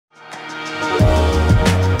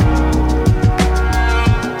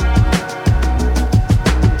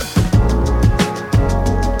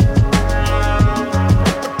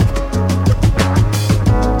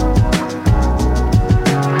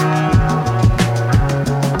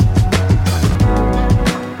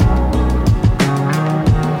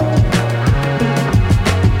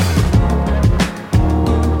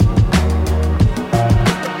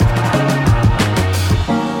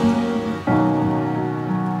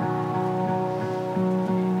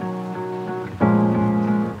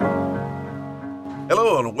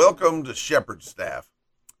and welcome to Shepherd Staff.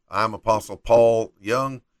 I'm Apostle Paul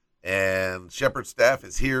Young, and Shepherd Staff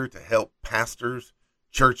is here to help pastors,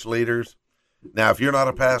 church leaders. Now, if you're not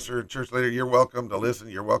a pastor and church leader, you're welcome to listen.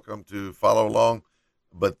 You're welcome to follow along,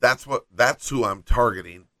 but that's who I'm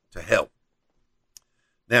targeting to help.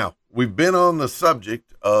 Now, we've been on the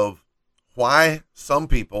subject of why some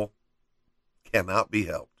people cannot be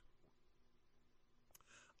helped.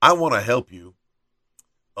 I want to help you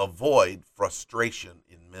avoid frustration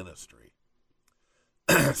in ministry.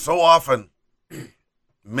 So often,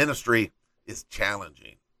 ministry is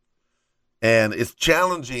challenging. And it's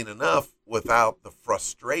challenging enough without the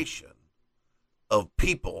frustration of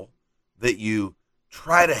people that you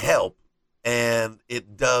try to help and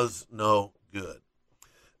it does no good.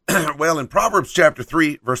 Well, in Proverbs chapter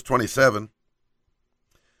 3, verse 27,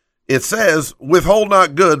 it says, "Withhold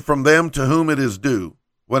not good from them to whom it is due,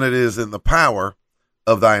 when it is in the power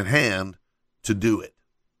of thine hand to do it."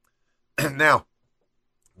 Now,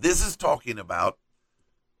 this is talking about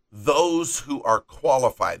those who are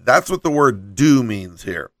qualified. That's what the word due means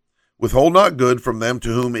here. Withhold not good from them to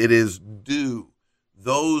whom it is due.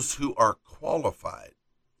 Those who are qualified.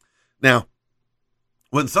 Now,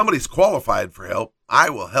 when somebody's qualified for help, I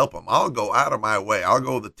will help them. I'll go out of my way. I'll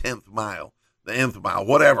go the 10th mile, the nth mile,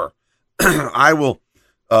 whatever. I will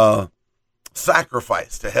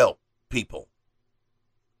sacrifice to help people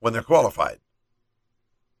when they're qualified.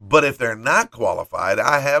 But if they're not qualified,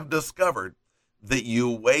 I have discovered that you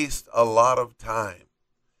waste a lot of time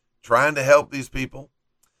trying to help these people.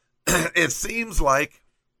 It seems like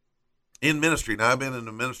in ministry, now I've been in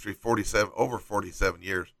the ministry over 47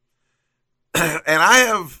 years, and I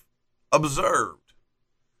have observed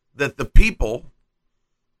that the people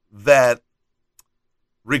that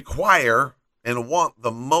require and want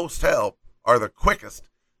the most help are the quickest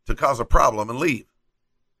to cause a problem and leave.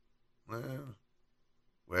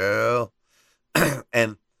 Well,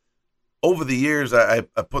 and over the years, I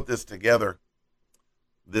put this together,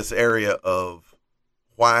 this area of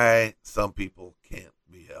why some people can't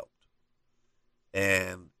be helped.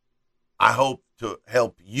 And I hope to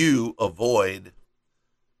help you avoid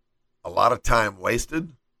a lot of time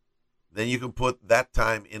wasted. Then you can put that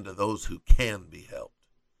time into those who can be helped.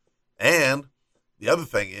 And the other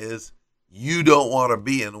thing is, you don't want to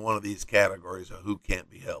be in one of these categories of who can't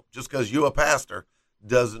be helped. Just because you're a pastor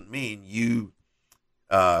doesn't mean you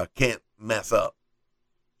can't mess up.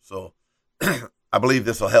 So I believe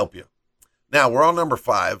this will help you. Now, we're on number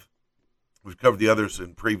 5. We've covered the others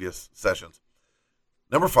in previous sessions.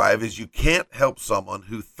 Number 5 is you can't help someone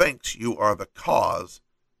who thinks you are the cause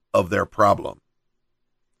of their problem.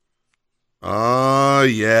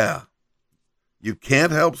 Yeah. You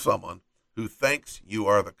can't help someone who thinks you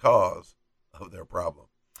are the cause of their problem.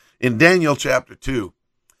 In Daniel chapter 2,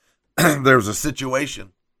 there's a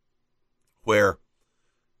situation where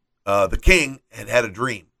the king had a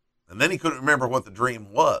dream, and then he couldn't remember what the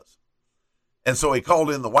dream was. And so he called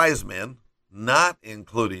in the wise men, not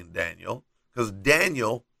including Daniel, because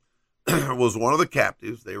Daniel was one of the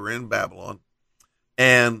captives. They were in Babylon.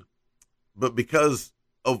 But because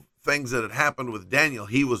of things that had happened with Daniel,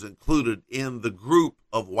 he was included in the group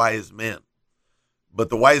of wise men. But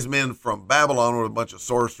the wise men from Babylon were a bunch of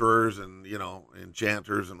sorcerers and,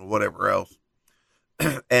 enchanters and whatever else.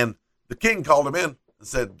 And the king called him in and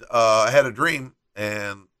said, I had a dream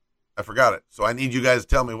and I forgot it. So I need you guys to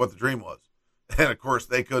tell me what the dream was. And of course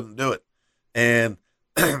they couldn't do it. And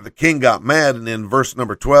the king got mad. And in verse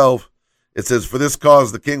number 12, it says, "For this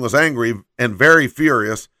cause the king was angry and very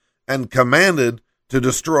furious and commanded to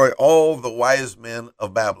destroy all the wise men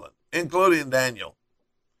of Babylon, including Daniel."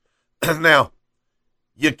 Now,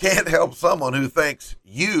 you can't help someone who thinks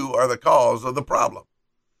you are the cause of the problem.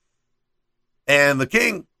 And the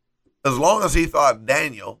king, as long as he thought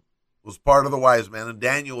Daniel was part of the wise men and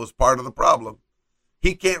Daniel was part of the problem,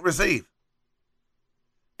 he can't receive.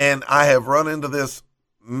 And I have run into this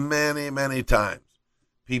many, many times.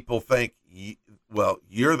 People think,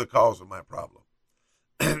 you're the cause of my problem.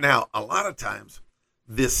 Now, a lot of times,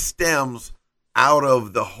 this stems out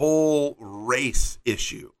of the whole race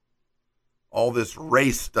issue. All this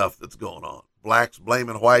race stuff that's going on. Blacks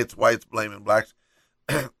blaming whites, whites blaming blacks.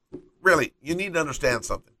 Really, you need to understand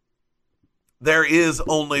something. There is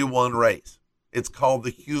only one race. It's called the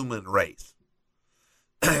human race.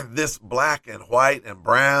 This black and white and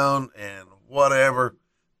brown and whatever,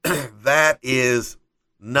 that is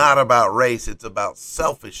not about race. It's about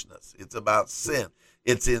selfishness. It's about sin.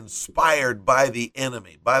 It's inspired by the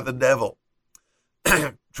enemy, by the devil,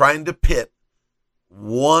 trying to pit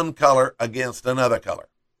one color against another color.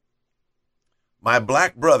 My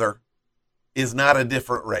black brother is not a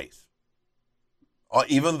different race.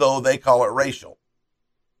 even though they call it racial.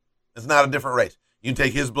 It's not a different race. You can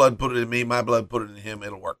take his blood, put it in me, my blood, put it in him,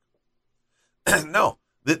 it'll work. No,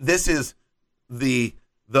 this is the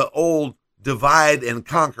old divide and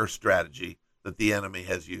conquer strategy that the enemy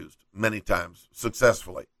has used many times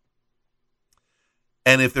successfully.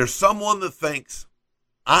 And if there's someone that thinks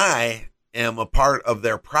I am a part of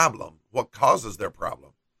their problem, what causes their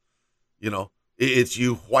problem? It's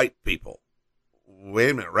you white people.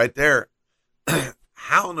 Wait a minute, right there.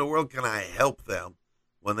 How in the world can I help them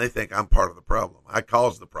when they think I'm part of the problem? I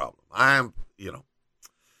caused the problem.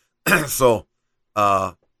 So,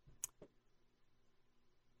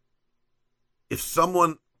 if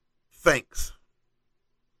someone thinks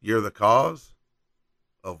you're the cause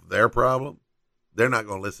of their problem, they're not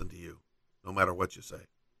going to listen to you, no matter what you say.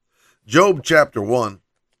 Job chapter 1,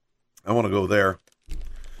 I want to go there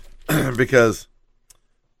because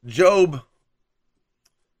Job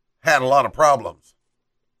had a lot of problems.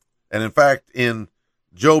 And in fact, in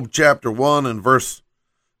Job chapter 1 and verse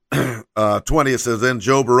 20, it says, Then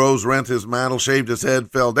Job arose, rent his mantle, shaved his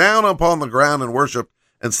head, fell down upon the ground and worshipped,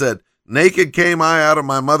 and said, Naked came I out of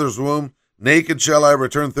my mother's womb, naked shall I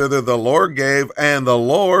return thither. The Lord gave, and the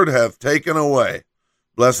Lord hath taken away.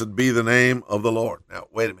 Blessed be the name of the Lord. Now,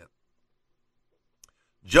 wait a minute.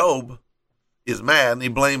 Job is mad, and he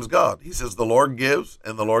blames God. He says, the Lord gives,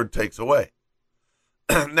 and the Lord takes away.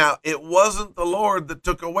 Now, it wasn't the Lord that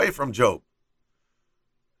took away from Job.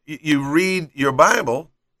 You read your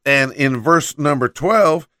Bible, and in verse number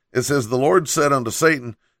 12, it says, The Lord said unto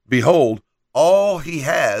Satan, Behold, all he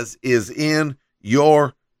has is in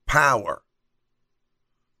your power.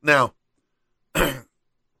 Now,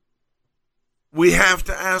 we have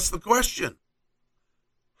to ask the question,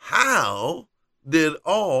 how did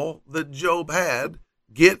all that Job had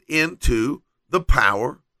get into the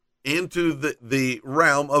power, into the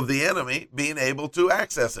realm of the enemy being able to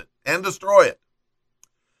access it and destroy it?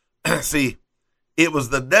 See, it was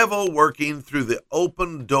the devil working through the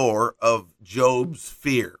open door of Job's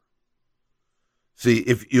fear. See,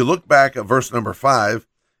 if you look back at verse number 5,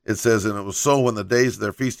 it says, And it was so when the days of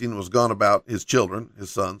their feasting was gone about his children,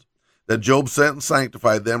 his sons, that Job sent and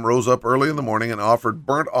sanctified them, rose up early in the morning, and offered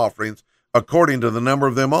burnt offerings according to the number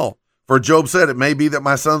of them all. For Job said, It may be that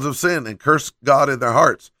my sons have sinned and cursed God in their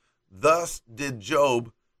hearts. Thus did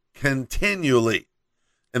Job continually.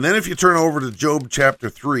 And then if you turn over to Job chapter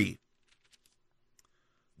 3,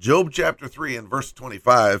 Job chapter 3 and verse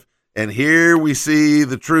 25, and here we see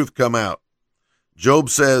the truth come out. Job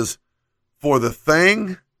says, For the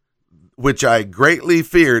thing which I greatly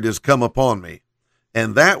feared is come upon me,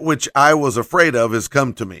 and that which I was afraid of is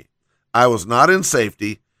come to me. I was not in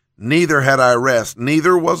safety, neither had I rest,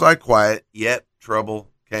 neither was I quiet, yet trouble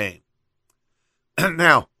came.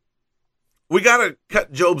 Now, we got to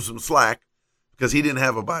cut Job some slack because he didn't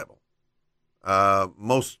have a Bible.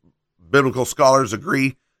 Most biblical scholars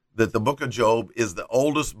agree that the book of Job is the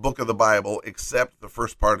oldest book of the Bible except the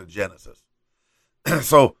first part of Genesis.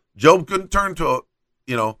 So Job couldn't turn to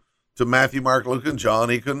Matthew, Mark, Luke, and John.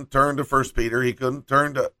 He couldn't turn to 1 Peter. He couldn't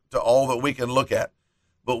turn to all that we can look at.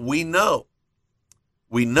 But we know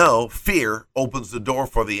fear opens the door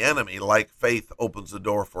for the enemy like faith opens the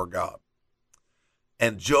door for God.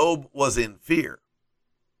 And Job was in fear.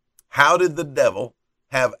 How did the devil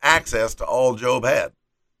have access to all Job had?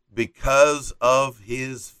 Because of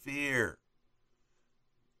his fear.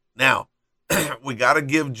 Now, we got to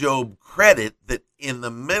give Job credit that in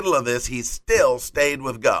the middle of this, he still stayed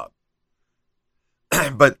with God.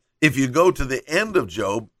 But if you go to the end of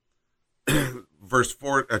Job,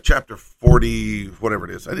 chapter 40, whatever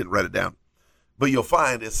it is, I didn't write it down, but you'll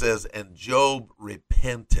find it says, and Job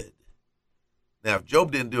repented. Now, if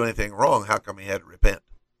Job didn't do anything wrong, how come he had to repent?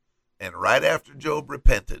 And right after Job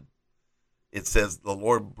repented, it says the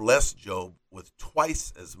Lord blessed Job with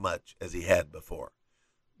twice as much as he had before.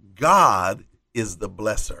 God is the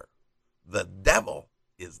blesser. The devil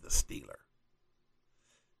is the stealer.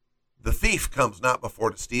 The thief comes not before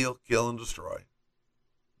to steal, kill, and destroy,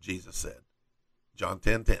 Jesus said. John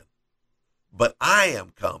 10:10. But I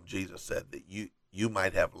am come, Jesus said, that you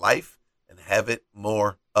might have life and have it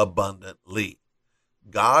more abundantly.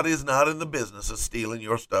 God is not in the business of stealing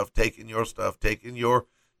your stuff, taking your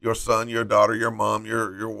son, your daughter, your mom,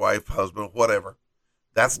 your wife, husband, whatever.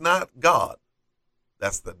 That's not God.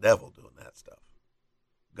 That's the devil doing that stuff.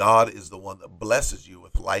 God is the one that blesses you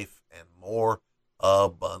with life and more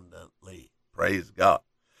abundantly. Praise God.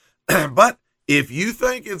 But if you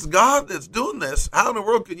think it's God that's doing this, how in the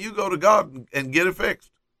world can you go to God and get it fixed?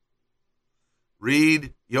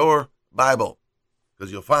 Read your Bible,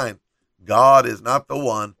 because you'll find God is not the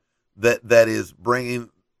one that is bringing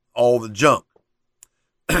all the junk.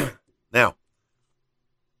 Now,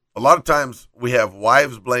 a lot of times we have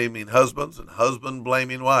wives blaming husbands and husband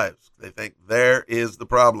blaming wives. They think there is the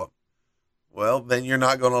problem. Well, then you're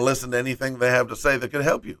not going to listen to anything they have to say that could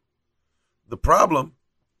help you. The problem,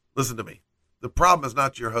 listen to me, the problem is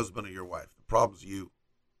not your husband or your wife. The problem is you.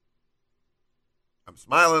 I'm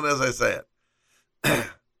smiling as I say it.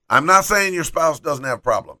 I'm not saying your spouse doesn't have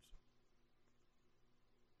problems,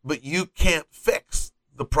 but you can't fix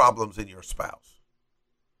the problems in your spouse.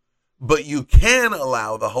 But you can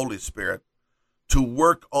allow the Holy Spirit to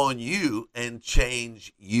work on you and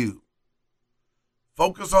change you.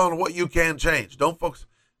 Focus on what you can change. Don't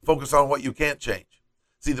focus on what you can't change.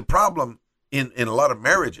 See, the problem in a lot of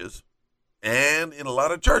marriages and in a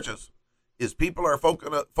lot of churches is people are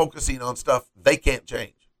focusing on stuff they can't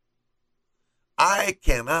change. I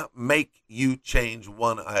cannot make you change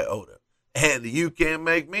one iota, and you can't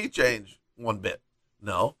make me change one bit.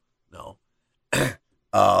 No.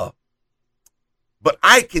 But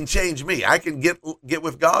I can change me. I can get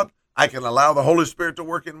with God. I can allow the Holy Spirit to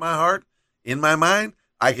work in my heart, in my mind.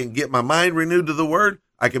 I can get my mind renewed to the Word.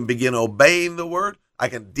 I can begin obeying the Word. I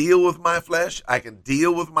can deal with my flesh. I can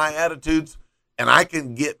deal with my attitudes, and I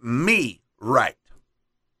can get me right.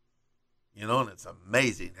 You know, and it's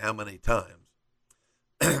amazing how many times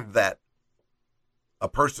that a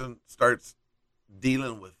person starts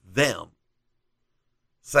dealing with themselves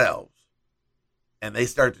and they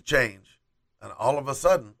start to change, and all of a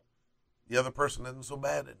sudden the other person isn't so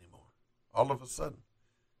bad anymore. All of a sudden,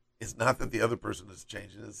 it's not that the other person is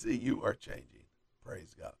changing, it's that you are changing.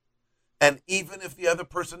 Praise God. And even if the other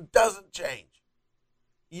person doesn't change,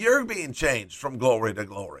 you're being changed from glory to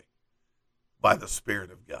glory by the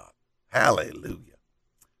Spirit of God. Hallelujah.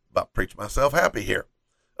 About to preach myself happy here.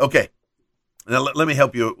 Okay, now let me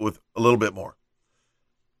help you with a little bit more.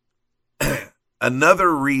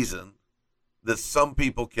 Another reason that some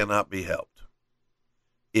people cannot be helped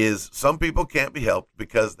is some people can't be helped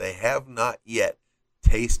because they have not yet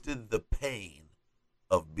tasted the pain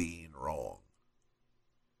of being wrong.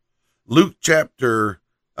 Luke chapter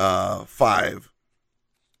 5,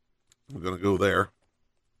 we're going to go there.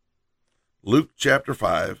 Luke chapter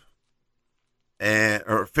 5.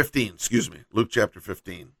 Or 15, excuse me. Luke chapter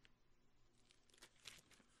 15.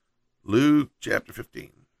 Luke chapter 15.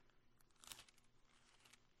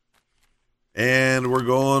 And we're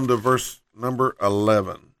going to verse number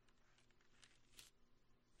 11.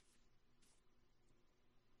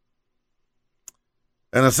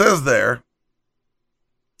 And it says there,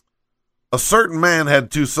 a certain man had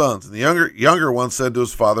 2 sons, and the younger one said to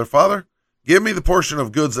his father, Father, give me the portion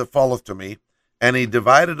of goods that falleth to me. And he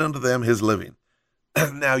divided unto them his living.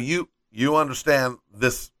 Now, you understand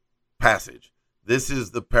this passage. This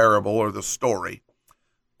is the parable or the story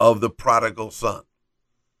of the prodigal son.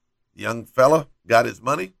 The young fella got his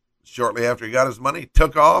money. Shortly after he got his money, he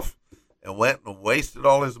took off and went and wasted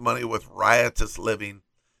all his money with riotous living,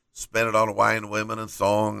 spent it on wine, women, and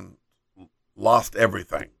song, and lost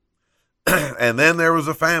everything. And then there was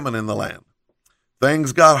a famine in the land.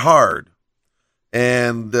 Things got hard.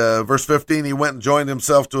 And verse 15, he went and joined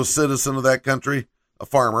himself to a citizen of that country, a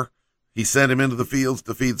farmer. He sent him into the fields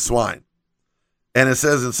to feed swine. And it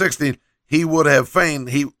says in 16, he wanted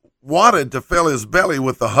to fill his belly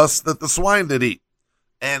with the husks that the swine did eat.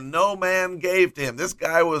 And no man gave to him. This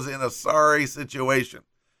guy was in a sorry situation.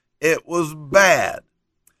 It was bad.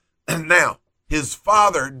 Now, his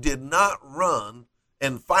father did not run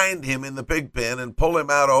and find him in the pig pen and pull him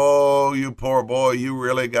out. Oh, you poor boy, you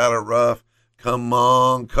really got it rough. Come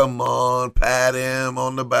on, pat him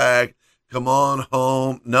on the back. Come on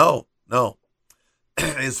home. No.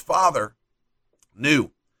 His father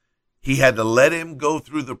knew he had to let him go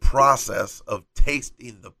through the process of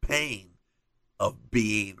tasting the pain of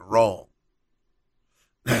being wrong.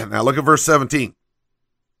 Now look at verse 17.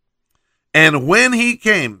 And when he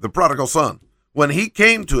came, the prodigal son, when he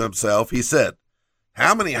came to himself, he said,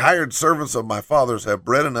 how many hired servants of my father's have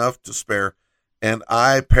bread enough to spare, and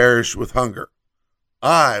I perish with hunger?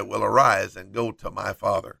 I will arise and go to my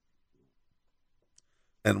father,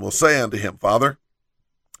 and will say unto him, Father,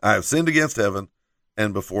 I have sinned against heaven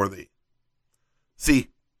and before thee. See,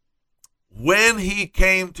 when he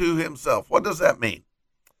came to himself, what does that mean?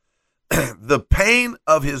 The pain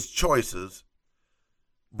of his choices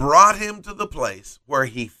brought him to the place where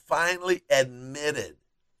he finally admitted,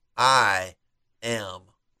 I am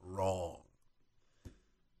wrong.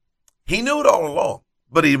 He knew it all along,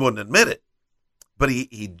 but he wouldn't admit it. But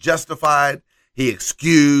he justified, he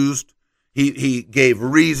excused, he gave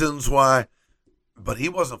reasons why, but he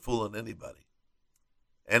wasn't fooling anybody.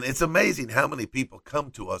 And it's amazing how many people come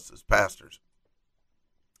to us as pastors.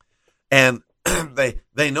 And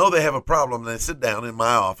they know they have a problem. They sit down in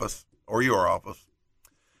my office or your office,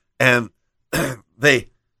 and they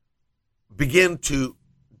begin to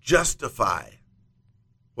justify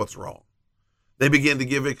what's wrong. They begin to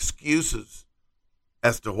give excuses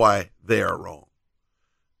as to why they are wrong.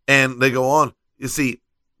 And they go on. You see,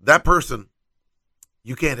 that person,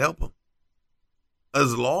 you can't help them.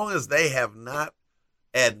 As long as they have not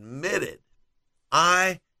admitted,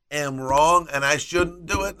 I am wrong and I shouldn't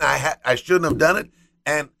do it, and I shouldn't have done it,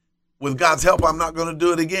 and with God's help, I'm not going to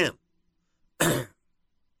do it again.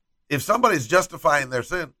 If somebody's justifying their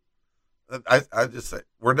sin, I just say,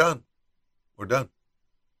 we're done. We're done.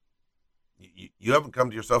 You haven't come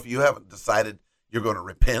to yourself. You haven't decided you're going to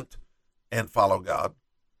repent and follow God.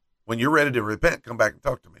 When you're ready to repent, come back and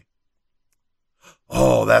talk to me.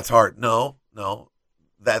 Oh, that's hard. No,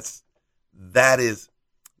 that is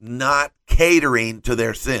not catering to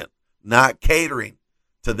their sin, not catering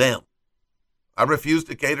to them. I refuse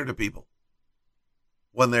to cater to people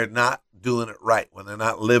when they're not doing it right, when they're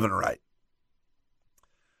not living right.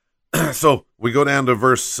 So we go down to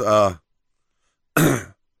verse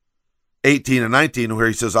 18 and 19, where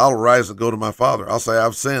he says, I'll arise and go to my father. I'll say,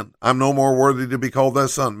 I've sinned. I'm no more worthy to be called thy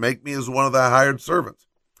son. Make me as one of thy hired servants.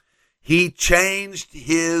 He changed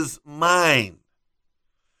his mind.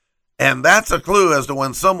 And that's a clue as to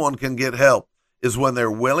when someone can get help, is when they're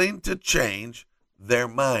willing to change their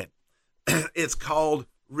mind. It's called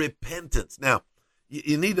repentance. Now,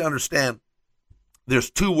 you need to understand there's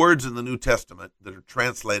two words in the New Testament that are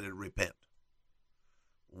translated repent.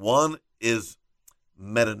 One is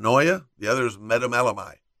metanoia, the other is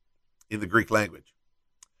metamelemai in the Greek language.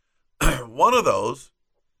 One of those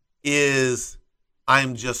is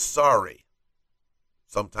I'm just sorry.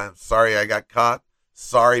 Sometimes sorry I got caught,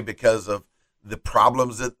 sorry because of the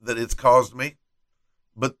problems that it's caused me,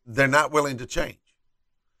 but they're not willing to change.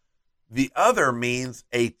 The other means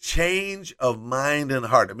a change of mind and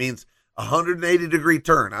heart. It means a 180-degree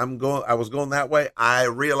turn. I was going that way. I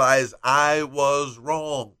realized I was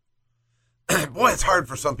wrong. Boy, it's hard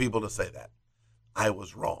for some people to say that. I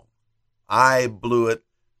was wrong. I blew it.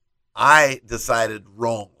 I decided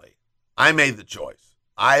wrongly. I made the choice.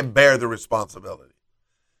 I bear the responsibility.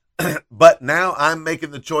 But now I'm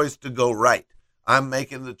making the choice to go right. I'm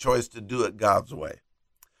making the choice to do it God's way.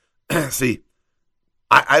 See,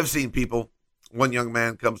 I've seen people, one young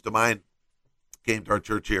man comes to mind, came to our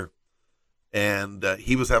church here, and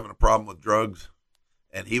he was having a problem with drugs,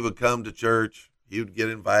 and he would come to church. He would get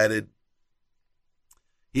invited.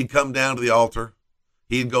 He'd come down to the altar.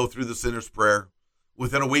 He'd go through the sinner's prayer.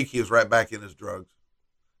 Within a week, he was right back in his drugs.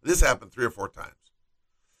 This happened 3 or 4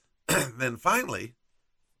 times. Then finally,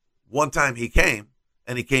 one time he came,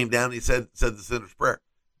 and he came down and he said the sinner's prayer.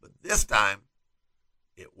 But this time,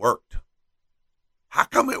 it worked. How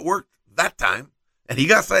come it worked that time? And he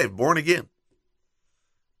got saved, born again.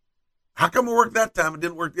 How come it worked that time and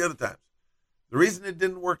didn't work the other times? The reason it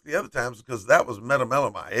didn't work the other times is because that was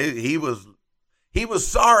metamelemai. He was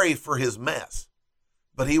sorry for his mess,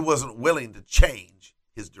 but he wasn't willing to change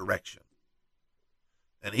his direction.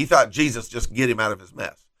 And he thought Jesus just get him out of his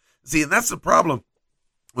mess. See, and that's the problem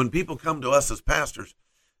when people come to us as pastors,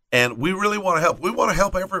 and we really want to help. We want to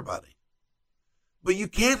help everybody. But you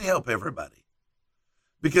can't help everybody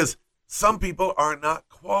because some people are not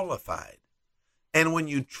qualified. And when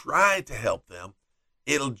you try to help them,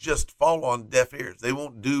 it'll just fall on deaf ears. They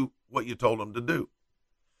won't do what you told them to do.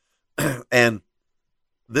 And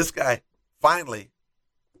this guy finally,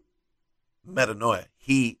 metanoia,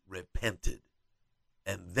 he repented.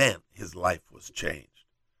 And then his life was changed.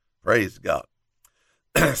 Praise God.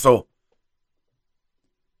 So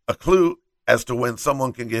a clue as to when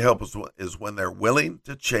someone can get help is when they're willing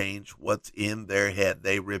to change what's in their head.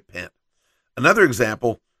 They repent. Another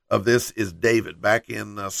example of this is David back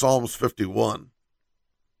in Psalms 51.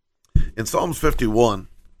 In Psalms 51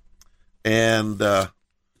 and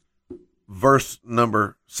verse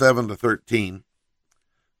number 7 to 13,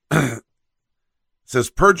 it says,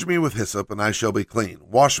 Purge me with hyssop, and I shall be clean.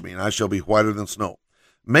 Wash me, and I shall be whiter than snow.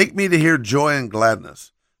 Make me to hear joy and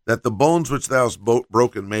gladness, that the bones which thou hast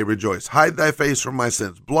broken may rejoice. Hide thy face from my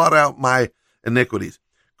sins. Blot out my iniquities.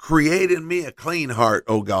 Create in me a clean heart,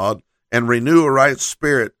 O God, and renew a right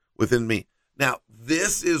spirit within me. Now,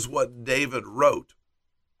 this is what David wrote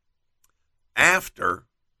after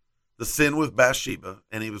the sin with Bathsheba,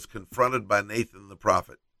 and he was confronted by Nathan the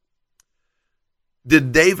prophet.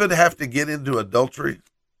 Did David have to get into adultery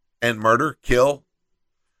and murder, kill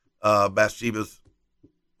Bathsheba's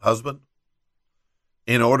husband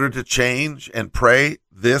in order to change and pray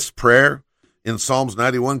this prayer in Psalms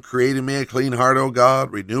 91? Create in me a clean heart, O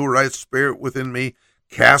God, renew a right spirit within me,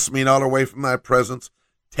 Cast me not away from thy presence.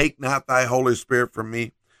 Take not thy Holy Spirit from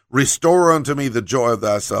me. Restore unto me the joy of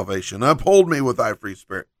thy salvation. Uphold me with thy free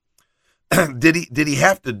spirit. Did he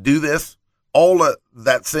have to do this, all of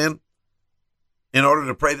that sin, in order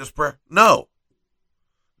to pray this prayer? No.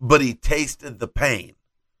 But he tasted the pain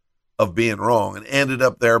of being wrong and ended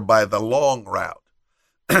up there by the long route.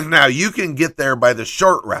 Now, you can get there by the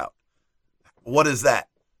short route. What is that?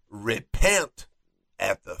 Repent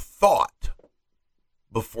at the thought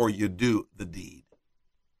before you do the deed.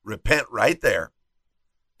 Repent right there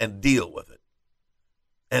and deal with it.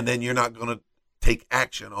 And then you're not going to take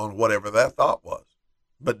action on whatever that thought was.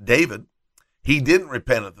 But David, he didn't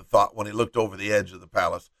repent at the thought when he looked over the edge of the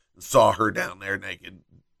palace and saw her down there naked,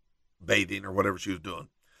 bathing or whatever she was doing.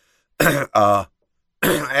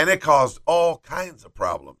 And it caused all kinds of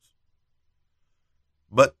problems.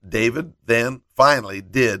 But David then finally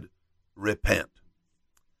did repent.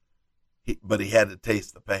 But he had to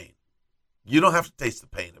taste the pain. You don't have to taste the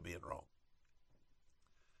pain of being wrong.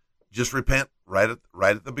 Just repent right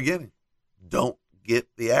at the beginning. Don't get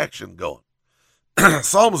the action going.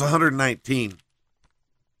 Psalms 119,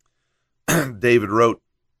 David wrote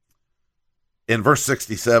in verse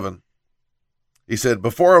 67, he said,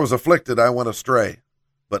 Before I was afflicted, I went astray,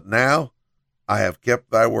 but now I have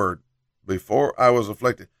kept thy word. Before I was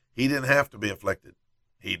afflicted. He didn't have to be afflicted.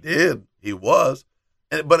 He did. He was.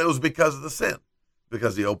 But it was because of the sin,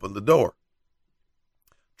 because he opened the door.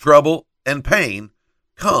 Trouble and pain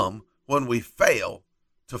come when we fail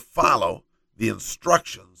to follow the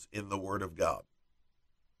instructions in the Word of God.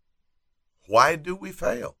 Why do we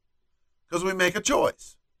fail? Because we make a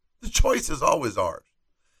choice. The choice is always ours.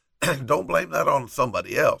 Don't blame that on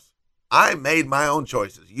somebody else. I made my own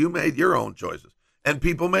choices. You made your own choices. And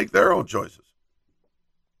people make their own choices.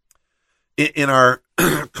 In our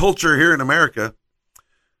culture here in America,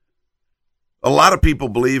 a lot of people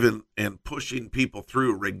believe in pushing people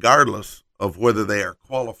through regardless of whether they are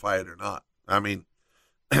qualified or not. I mean,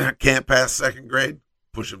 can't pass second grade,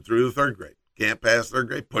 push them through the third grade. Can't pass third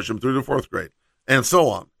grade, push them through the fourth grade, and so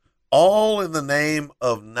on. All in the name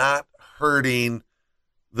of not hurting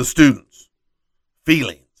the students'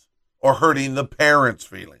 feelings or hurting the parents'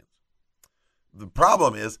 feelings. The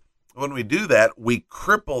problem is, when we do that, we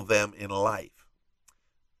cripple them in life.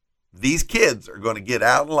 These kids are going to get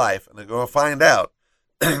out in life and they're going to find out,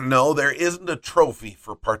 no, there isn't a trophy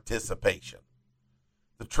for participation.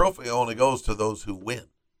 The trophy only goes to those who win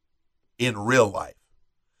in real life.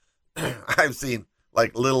 I've seen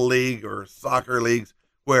like little league or soccer leagues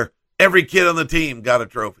where every kid on the team got a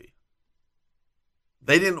trophy.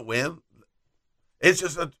 They didn't win. It's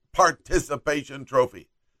just a participation trophy.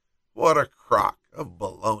 What a crock of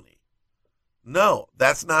baloney. No,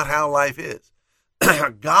 that's not how life is.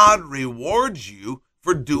 God rewards you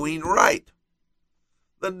for doing right.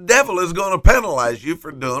 The devil is going to penalize you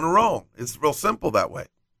for doing wrong. It's real simple that way.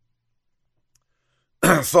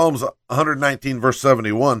 Psalms 119, verse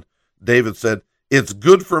 71, David said, It's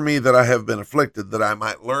good for me that I have been afflicted, that I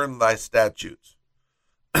might learn thy statutes.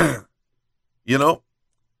 You know,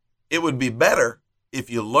 it would be better if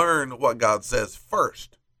you learn what God says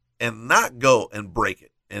first and not go and break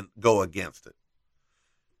it and go against it.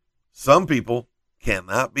 Some people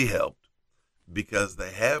cannot be helped because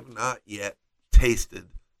they have not yet tasted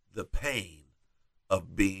the pain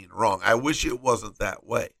of being wrong. I wish it wasn't that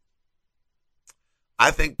way.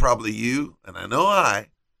 I think probably you, and I know I,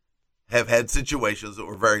 have had situations that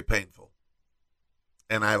were very painful.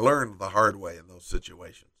 And I learned the hard way in those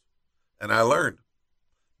situations. And I learned,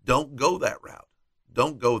 don't go that route.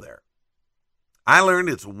 Don't go there. I learned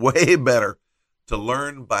it's way better to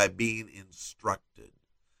learn by being instructed,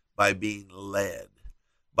 by being led,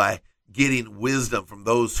 by getting wisdom from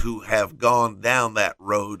those who have gone down that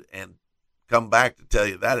road and come back to tell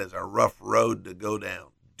you that is a rough road to go down.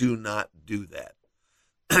 Do not do that.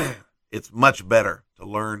 It's much better to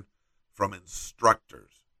learn from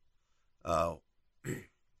instructors. I'm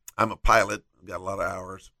a pilot, I've got a lot of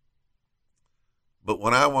hours. But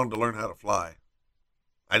when I wanted to learn how to fly,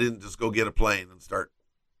 I didn't just go get a plane and start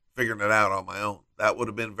figuring it out on my own. That would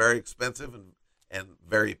have been very expensive and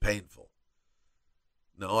very painful.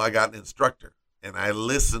 No, I got an instructor, and I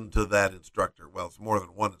listened to that instructor. Well, it's more than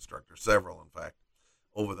one instructor, several, in fact,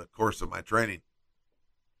 over the course of my training.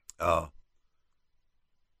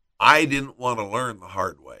 I didn't want to learn the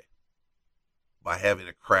hard way by having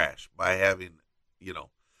a crash, by having,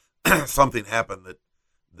 something happen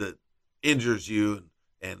that injures you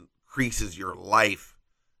and increases your life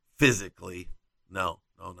physically. No.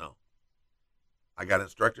 I got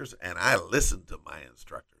instructors, and I listened to my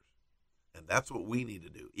instructors. And that's what we need to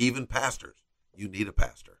do. Even pastors, you need a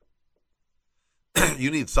pastor.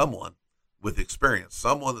 You need someone with experience,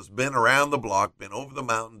 someone that's been around the block, been over the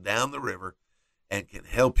mountain, down the river, and can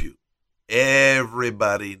help you.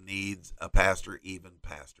 Everybody needs a pastor, even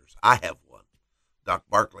pastors. I have one. Doc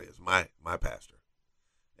Barkley is my pastor,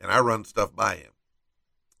 and I run stuff by him,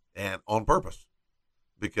 and on purpose,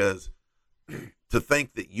 because to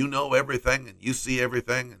think that you know everything and you see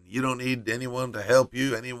everything and you don't need anyone to help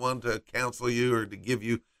you, anyone to counsel you or to give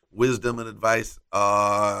you wisdom and advice,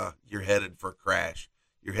 you're headed for crash.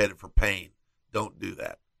 You're headed for pain. Don't do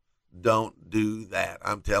that. Don't do that.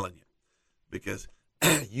 I'm telling you, because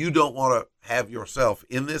you don't want to have yourself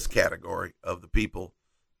in this category of the people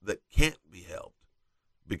that can't be helped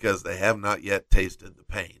because they have not yet tasted the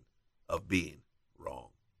pain of being wrong.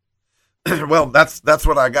 Well, that's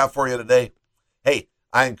what I got for you today. Hey,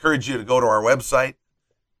 I encourage you to go to our website.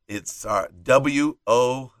 It's wolife.org.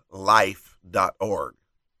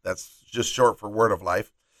 That's just short for Word of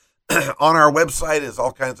Life. On our website is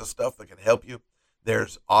all kinds of stuff that can help you.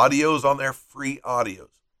 There's audios on there, free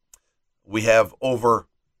audios. We have over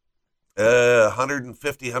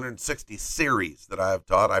 150, 160 series that I've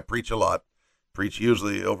taught. I preach a lot. Preach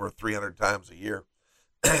usually over 300 times a year.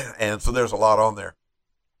 And so there's a lot on there.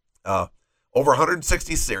 Over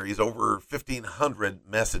 160 series, over 1,500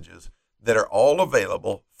 messages that are all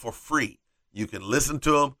available for free. You can listen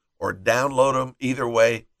to them or download them either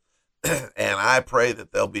way. And I pray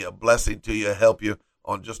that they'll be a blessing to you, help you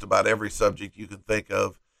on just about every subject you can think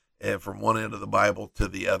of, and from one end of the Bible to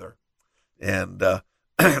the other. And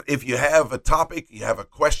if you have a topic, you have a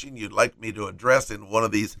question you'd like me to address in one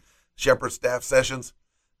of these Shepherd Staff sessions,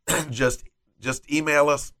 just email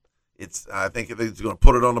us. I think it's going to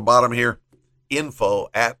put it on the bottom here,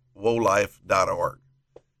 info@wolife.org.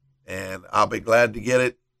 And I'll be glad to get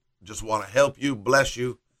it. Just want to help you, bless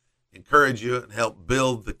you, encourage you, and help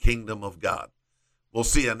build the kingdom of God. We'll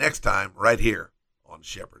see you next time right here on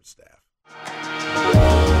Shepherd Staff.